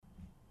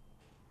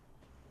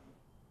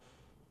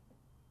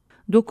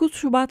9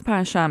 Şubat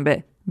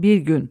Perşembe, bir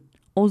gün.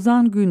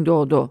 Ozan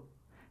Gündoğdu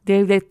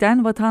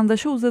Devletten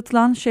vatandaşa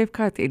uzatılan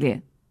şefkat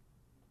eli.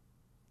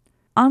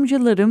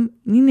 Amcalarım,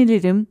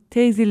 ninelerim,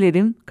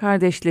 teyzelerim,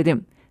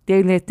 kardeşlerim,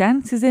 devletten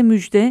size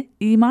müjde,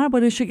 imar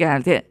barışı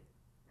geldi.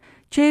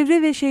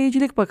 Çevre ve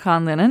Şehircilik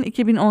Bakanlığı'nın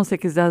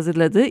 2018'de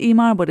hazırladığı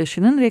İmar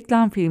Barışı'nın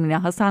reklam filmine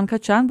Hasan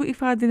Kaçan bu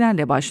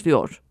ifadelerle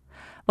başlıyor.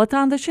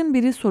 Vatandaşın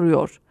biri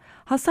soruyor,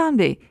 Hasan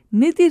Bey,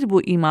 nedir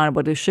bu imar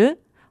barışı?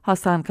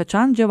 Hasan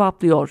Kaçan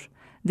cevaplıyor,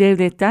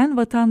 devletten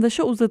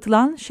vatandaşa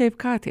uzatılan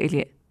şefkat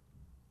eli.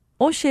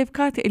 O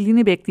şefkat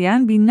elini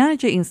bekleyen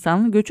binlerce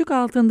insan göçük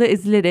altında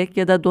ezilerek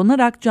ya da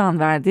donarak can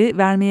verdi,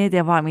 vermeye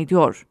devam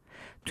ediyor.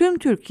 Tüm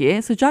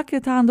Türkiye sıcak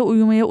yatağında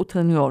uyumaya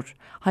utanıyor.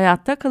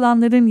 Hayatta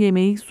kalanların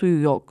yemeği,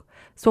 suyu yok.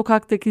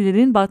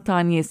 Sokaktakilerin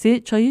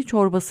battaniyesi, çayı,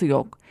 çorbası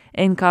yok.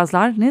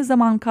 Enkazlar ne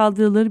zaman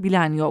kaldırılır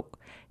bilen yok.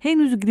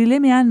 Henüz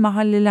girilemeyen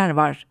mahalleler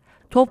var.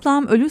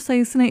 Toplam ölü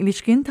sayısına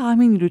ilişkin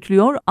tahmin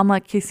yürütülüyor ama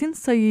kesin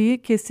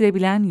sayıyı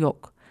kestirebilen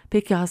yok.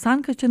 Peki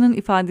Hasan Kaçan'ın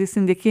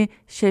ifadesindeki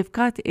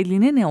şefkat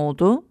eline ne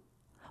oldu?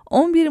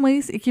 11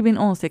 Mayıs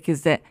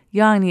 2018'de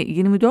yani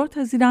 24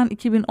 Haziran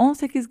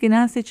 2018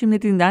 genel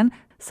seçimlerinden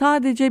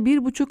sadece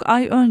 1,5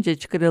 ay önce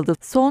çıkarıldı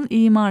son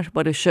imar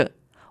barışı.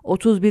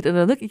 31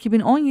 Aralık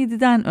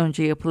 2017'den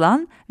önce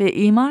yapılan ve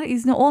imar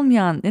izni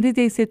olmayan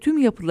neredeyse tüm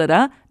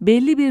yapılara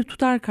belli bir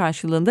tutar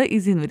karşılığında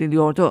izin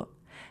veriliyordu.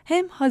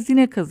 Hem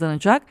hazine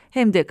kazanacak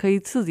hem de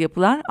kayıtsız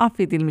yapılar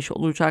affedilmiş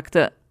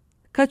olacaktı.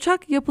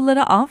 Kaçak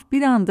yapılara af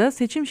bir anda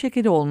seçim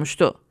şekeri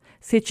olmuştu.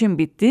 Seçim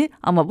bitti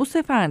ama bu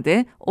sefer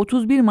de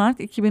 31 Mart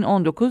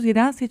 2019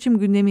 yerel seçim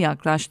gündemi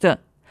yaklaştı.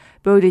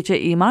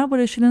 Böylece imar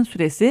barışının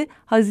süresi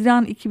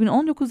Haziran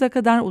 2019'a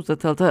kadar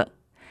uzatıldı.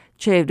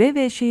 Çevre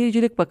ve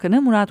Şehircilik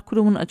Bakanı Murat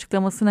Kurum'un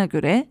açıklamasına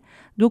göre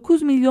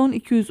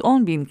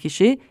 9.210.000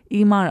 kişi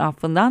imar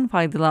affından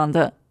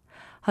faydalandı.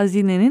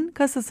 Hazinenin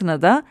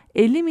kasasına da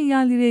 50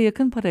 milyar liraya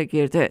yakın para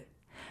girdi.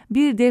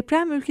 Bir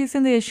deprem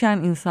ülkesinde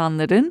yaşayan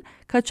insanların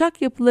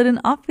kaçak yapıların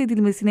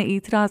affedilmesine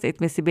itiraz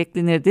etmesi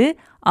beklenirdi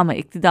ama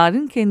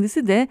iktidarın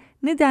kendisi de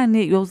nedenle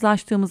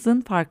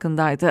yozlaştığımızın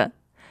farkındaydı.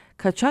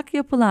 Kaçak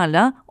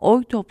yapılarla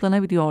oy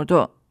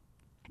toplanabiliyordu.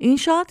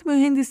 İnşaat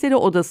Mühendisleri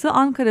Odası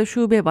Ankara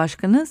Şube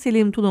Başkanı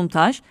Selim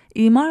Tulumtaş,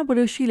 imar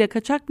barışı ile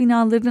kaçak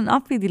binaların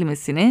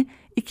affedilmesini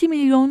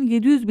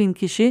 2.700.000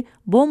 kişi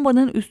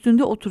bombanın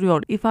üstünde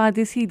oturuyor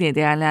ifadesiyle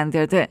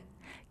değerlendirdi.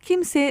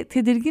 Kimse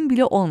tedirgin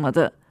bile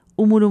olmadı.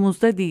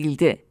 Umurumuzda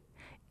değildi.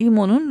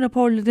 İMO'nun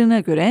raporlarına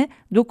göre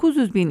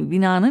 900.000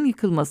 binanın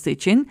yıkılması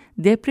için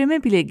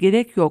depreme bile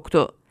gerek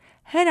yoktu.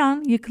 Her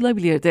an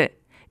yıkılabilirdi.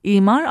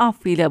 İmar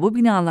affıyla bu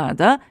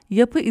binalarda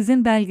yapı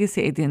izin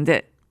belgesi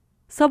edindi.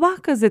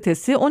 Sabah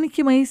gazetesi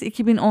 12 Mayıs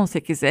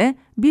 2018'e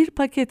bir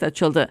paket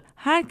açıldı.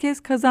 Herkes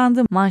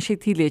kazandı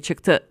manşetiyle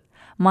çıktı.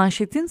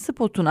 Manşetin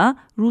spotuna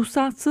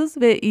ruhsatsız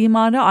ve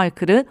imara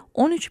aykırı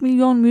 13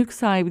 milyon mülk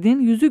sahibinin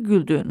yüzü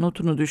güldü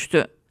notunu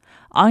düştü.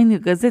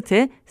 Aynı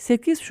gazete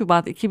 8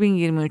 Şubat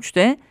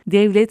 2023'te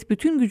devlet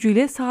bütün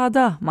gücüyle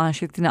sahada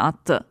manşetini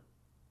attı.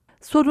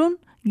 Sorun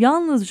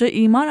yalnızca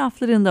imar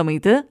aflarında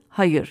mıydı?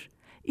 Hayır.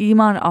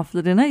 İmar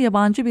aflarına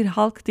yabancı bir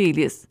halk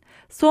değiliz.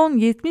 Son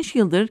 70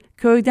 yıldır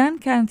köyden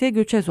kente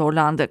göçe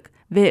zorlandık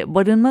ve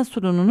barınma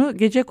sorununu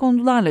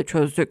gecekondularla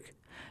çözdük.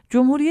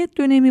 Cumhuriyet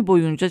dönemi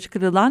boyunca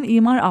çıkarılan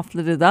imar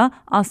afları da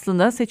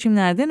aslında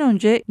seçimlerden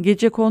önce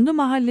gecekondu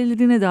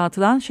mahallelerine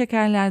dağıtılan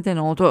şekerlerden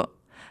oldu.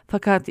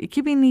 Fakat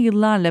 2000'li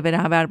yıllarla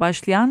beraber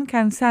başlayan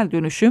kentsel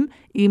dönüşüm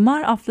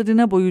imar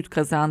aflarına boyut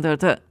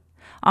kazandırdı.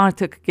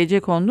 Artık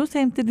gecekondu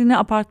semtlerine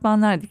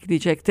apartmanlar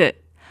dikilecekti.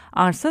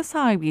 Arsa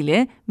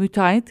sahibiyle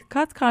müteahhit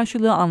kat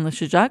karşılığı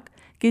anlaşacak,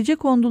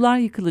 gecekondular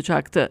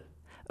yıkılacaktı.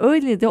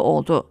 Öyle de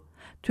oldu.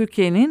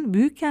 Türkiye'nin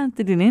büyük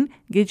kentlerinin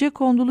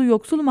gecekondulu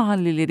yoksul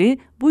mahalleleri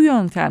bu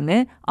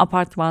yöntemle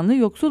apartmanlı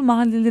yoksul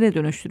mahallelere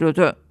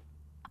dönüştürüldü.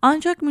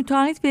 Ancak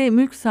müteahhit ve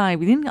mülk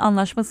sahibinin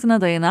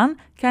anlaşmasına dayanan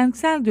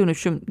kentsel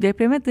dönüşüm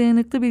depreme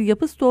dayanıklı bir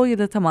yapı stoğu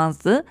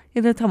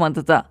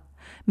yaratamadı da.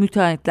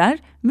 Müteahhitler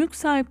mülk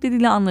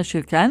sahipleriyle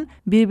anlaşırken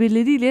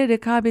birbirleriyle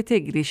rekabete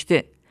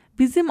girişti.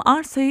 Bizim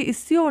arsayı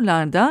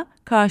istiyorlar da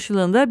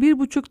karşılığında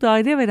 1,5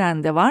 daire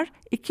veren de var,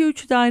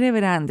 2-3 daire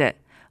veren de.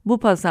 Bu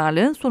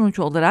pazarlığın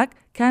sonucu olarak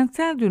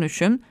kentsel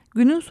dönüşüm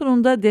günün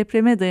sonunda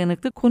depreme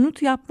dayanıklı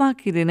konut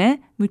yapmak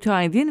yerine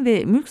müteahhidin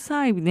ve mülk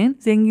sahibinin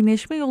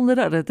zenginleşme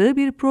yolları aradığı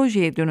bir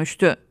projeye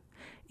dönüştü.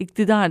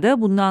 İktidar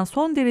da bundan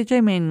son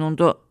derece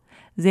memnundu.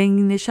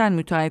 Zenginleşen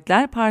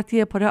müteahhitler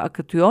partiye para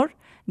akıtıyor,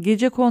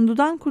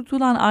 gecekondudan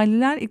kurtulan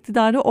aileler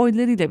iktidarı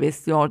oylarıyla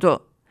besliyordu.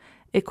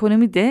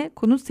 Ekonomi de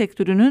konut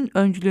sektörünün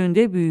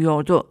öncülüğünde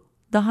büyüyordu.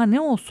 Daha ne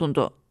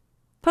olsundu?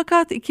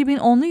 Fakat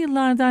 2010'lu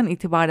yıllardan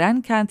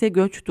itibaren kente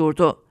göç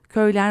durdu.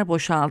 Köyler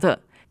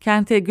boşaldı.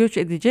 Kente göç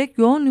edecek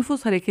yoğun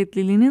nüfus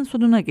hareketliliğinin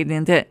sonuna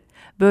gelindi.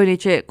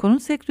 Böylece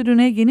konut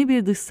sektörüne yeni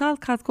bir dışsal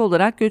katkı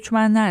olarak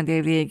göçmenler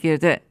devreye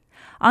girdi.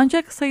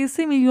 Ancak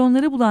sayısı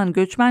milyonları bulan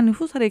göçmen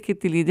nüfus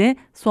hareketliliği de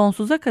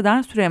sonsuza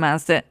kadar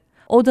süremezdi.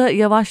 O da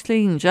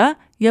yavaşlayınca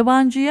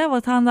yabancıya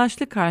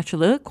vatandaşlık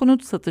karşılığı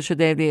konut satışı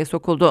devreye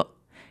sokuldu.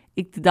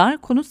 İktidar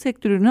konut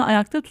sektörünü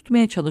ayakta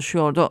tutmaya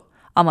çalışıyordu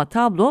ama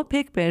tablo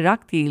pek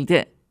berrak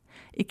değildi.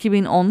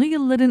 2010'lu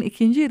yılların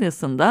ikinci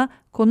yarısında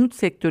konut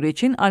sektörü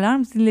için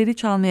alarm zilleri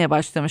çalmaya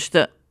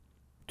başlamıştı.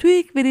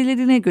 TÜİK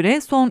verilerine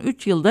göre son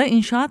 3 yılda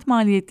inşaat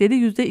maliyetleri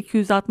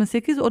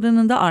 %268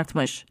 oranında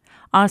artmış.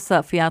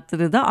 Arsa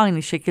fiyatları da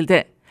aynı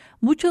şekilde.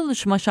 Bu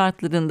çalışma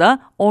şartlarında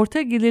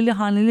orta gelirli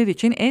haneler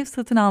için ev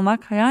satın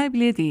almak hayal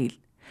bile değil.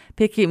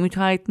 Peki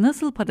müteahhit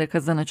nasıl para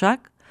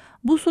kazanacak?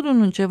 Bu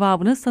sorunun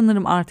cevabını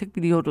sanırım artık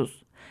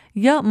biliyoruz.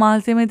 Ya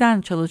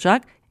malzemeden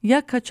çalacak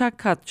ya kaçak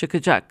kat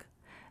çıkacak.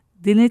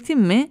 Denetim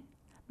mi?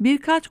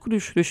 Birkaç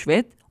kuruş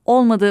rüşvet,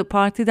 olmadığı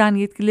partiden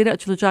yetkilileri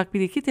açılacak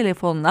bir iki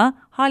telefonla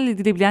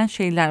halledilebilen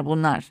şeyler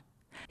bunlar.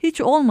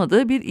 Hiç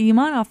olmadığı bir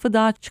imar affı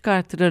daha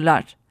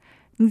çıkartırlar.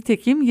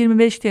 Nitekim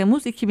 25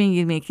 Temmuz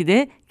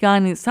 2022'de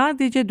yani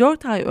sadece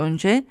 4 ay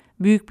önce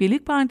Büyük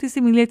Birlik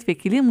Partisi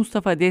Milletvekili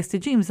Mustafa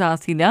Destici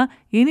imzasıyla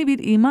yeni bir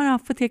imar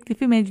affı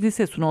teklifi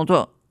meclise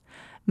sunuldu.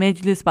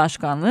 Meclis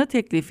Başkanlığı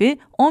teklifi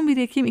 11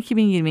 Ekim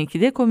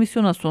 2022'de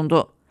komisyona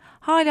sundu.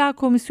 Hala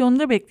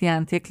komisyonda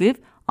bekleyen teklif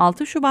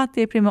 6 Şubat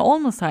depremi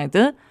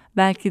olmasaydı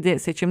belki de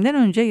seçimden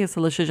önce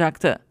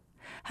yasalaşacaktı.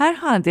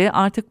 Herhalde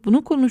artık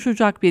bunu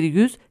konuşacak bir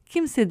yüz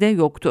kimsede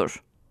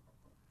yoktur.